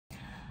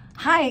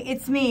Hi,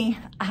 it's me.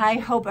 I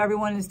hope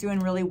everyone is doing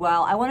really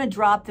well. I want to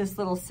drop this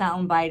little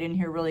sound bite in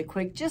here really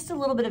quick, just a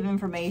little bit of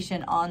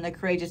information on the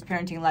Courageous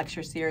Parenting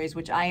Lecture Series,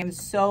 which I am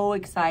so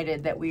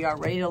excited that we are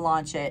ready to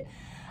launch it.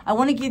 I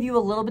want to give you a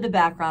little bit of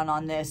background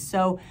on this.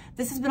 So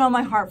this has been on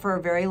my heart for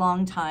a very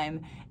long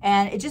time,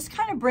 and it just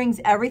kind of brings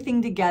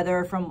everything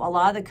together from a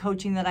lot of the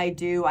coaching that I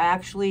do. I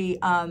actually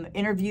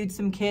interviewed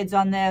some kids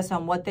on this,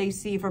 on what they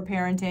see for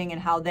parenting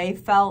and how they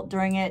felt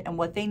during it and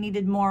what they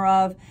needed more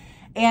of.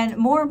 And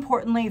more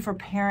importantly, for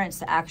parents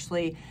to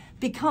actually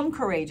become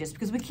courageous,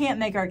 because we can't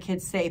make our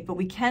kids safe, but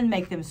we can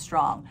make them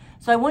strong.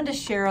 So I wanted to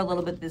share a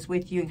little bit of this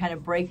with you and kind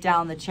of break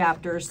down the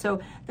chapters.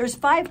 So there's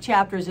 5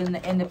 chapters in the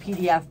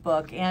PDF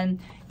book, and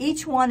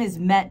each one is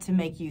meant to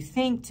make you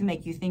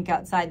think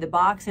outside the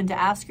box, and to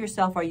ask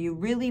yourself, are you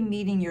really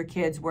meeting your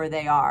kids where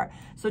they are?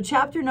 So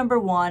chapter number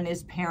 1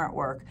 is parent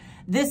work.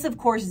 This, of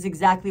course, is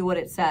exactly what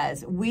it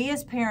says. We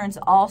as parents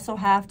also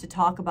have to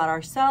talk about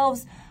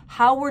ourselves,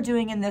 how we're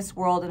doing in this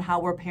world, and how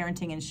we're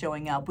parenting and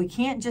showing up. We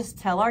can't just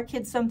tell our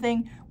kids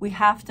something, we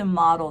have to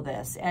model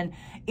this. And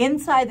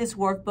inside this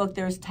workbook,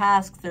 there's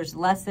tasks, there's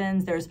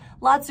lessons, there's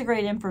lots of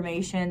great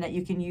information that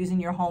you can use in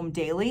your home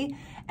daily,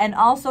 and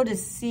also to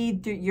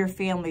seed through your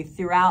family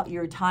throughout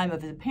your time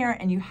as a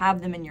parent, and you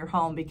have them in your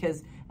home,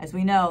 because as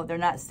we know, they're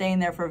not staying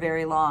there for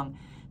very long.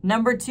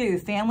 Number 2,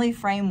 family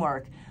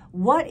framework.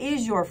 What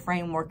is your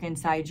framework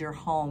inside your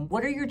home?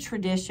 What are your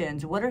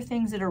traditions? What are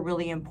things that are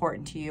really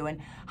important to you?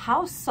 And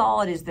how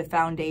solid is the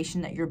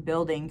foundation that you're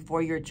building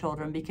for your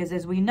children? Because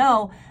as we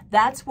know,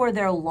 that's where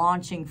they're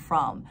launching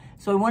from.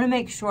 So we want to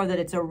make sure that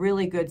it's a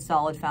really good,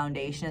 solid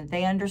foundation, that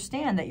they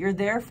understand that you're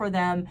there for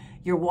them,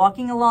 you're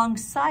walking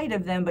alongside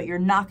of them, but you're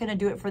not going to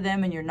do it for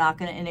them and you're not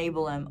going to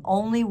enable them.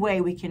 Only way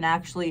we can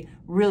actually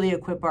really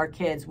equip our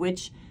kids,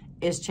 which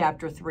is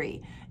chapter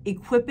 3,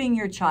 equipping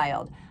your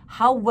child.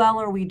 How well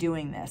are we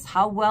doing this?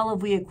 How well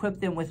have we equipped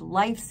them with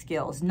life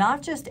skills,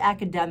 not just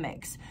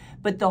academics,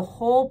 but the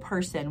whole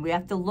person? We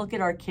have to look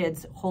at our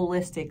kids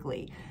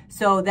holistically.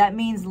 So that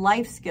means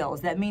life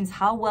skills. That means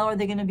how well are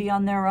they going to be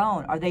on their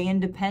own? Are they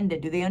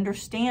independent? Do they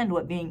understand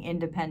what being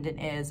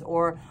independent is?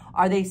 Or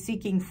are they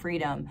seeking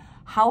freedom?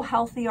 How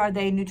healthy are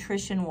they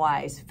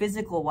nutrition-wise,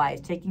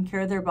 physical-wise, taking care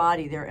of their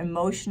body, their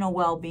emotional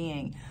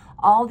well-being?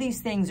 All these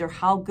things are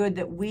how good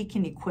that we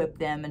can equip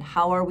them, and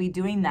how are we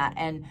doing that?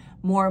 And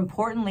more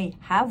importantly,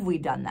 have we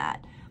done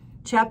that?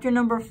 Chapter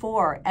number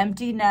 4,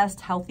 empty nest,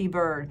 healthy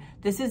bird.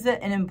 This is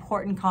an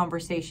important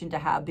conversation to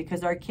have,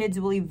 because our kids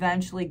will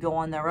eventually go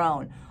on their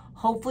own.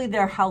 Hopefully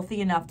they're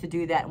healthy enough to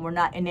do that, and we're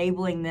not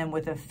enabling them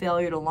with a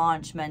failure to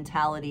launch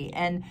mentality.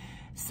 And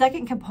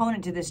second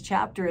component to this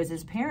chapter is,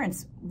 as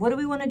parents, what do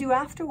we want to do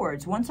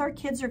afterwards? Once our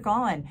kids are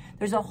gone,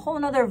 there's a whole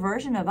nother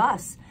version of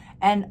us.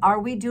 And are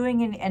we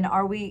doing and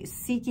are we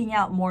seeking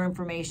out more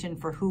information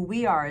for who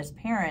we are as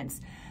parents?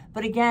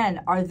 But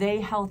again, are they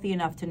healthy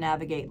enough to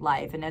navigate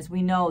life? And as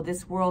we know,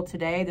 this world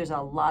today, there's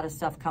a lot of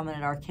stuff coming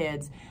at our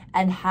kids.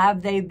 And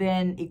have they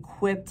been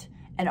equipped,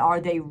 and are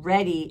they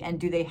ready,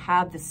 and do they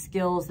have the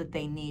skills that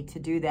they need to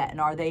do that?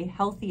 And are they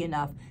healthy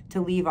enough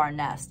to leave our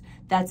nest?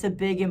 That's a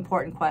big,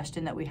 important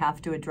question that we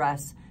have to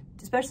address,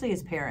 especially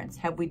as parents.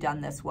 Have we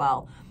done this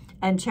well?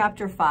 And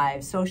chapter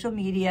 5, social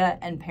media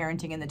and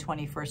parenting in the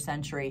 21st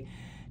century.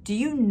 Do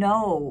you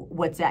know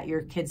what's at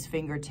your kids'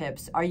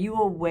 fingertips? Are you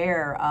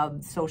aware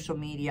of social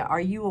media?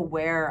 Are you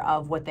aware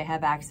of what they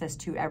have access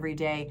to every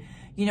day?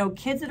 You know,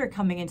 kids that are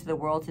coming into the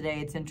world today,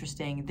 it's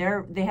interesting.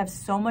 They have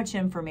so much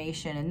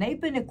information, and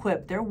they've been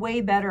equipped. They're way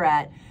better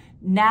at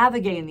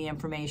navigating the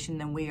information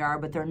than we are,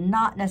 but they're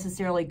not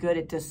necessarily good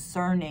at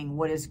discerning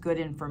what is good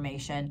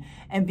information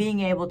and being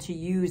able to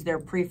use their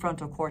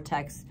prefrontal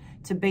cortex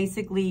to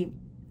basically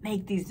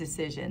make these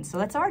decisions. So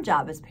that's our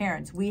job as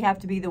parents. We have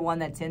to be the one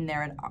that's in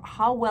there. And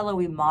how well are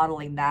we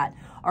modeling that?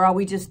 Or are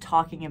we just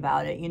talking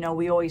about it? You know,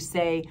 we always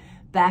say,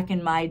 back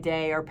in my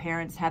day, our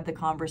parents have the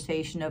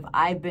conversation of,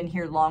 I've been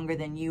here longer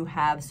than you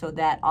have, so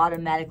that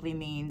automatically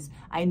means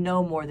I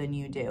know more than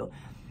you do.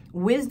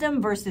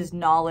 Wisdom versus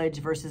knowledge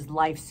versus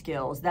life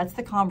skills. That's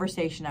the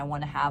conversation I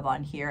want to have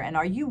on here. And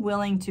are you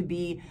willing to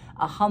be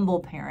a humble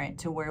parent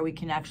to where we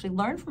can actually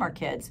learn from our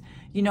kids?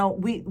 You know,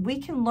 we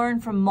can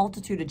learn from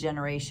multitude of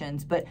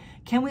generations, but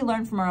can we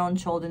learn from our own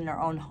children in our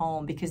own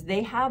home? Because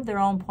they have their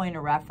own point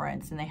of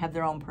reference and they have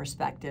their own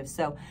perspective.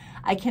 So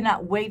I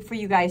cannot wait for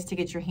you guys to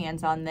get your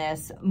hands on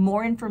this.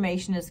 More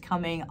information is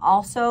coming.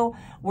 Also,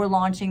 we're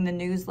launching the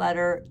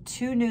newsletter,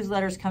 2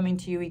 newsletters coming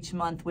to you each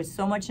month with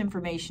so much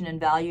information and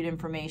valued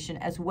information,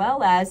 as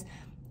well as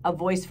a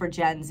voice for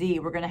Gen Z.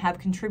 We're going to have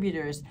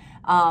contributors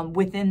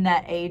within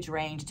that age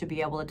range to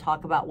be able to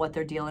talk about what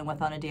they're dealing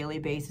with on a daily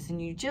basis.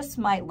 And you just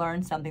might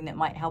learn something that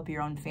might help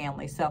your own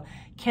family. So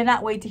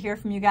cannot wait to hear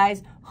from you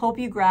guys. Hope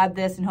you grab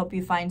this and hope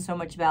you find so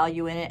much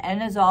value in it.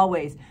 And as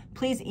always,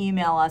 please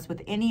email us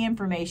with any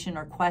information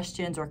or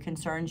questions or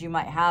concerns you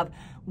might have.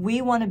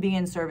 We want to be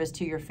in service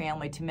to your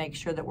family to make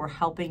sure that we're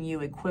helping you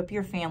equip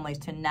your families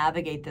to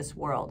navigate this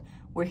world.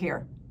 We're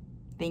here.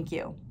 Thank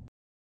you.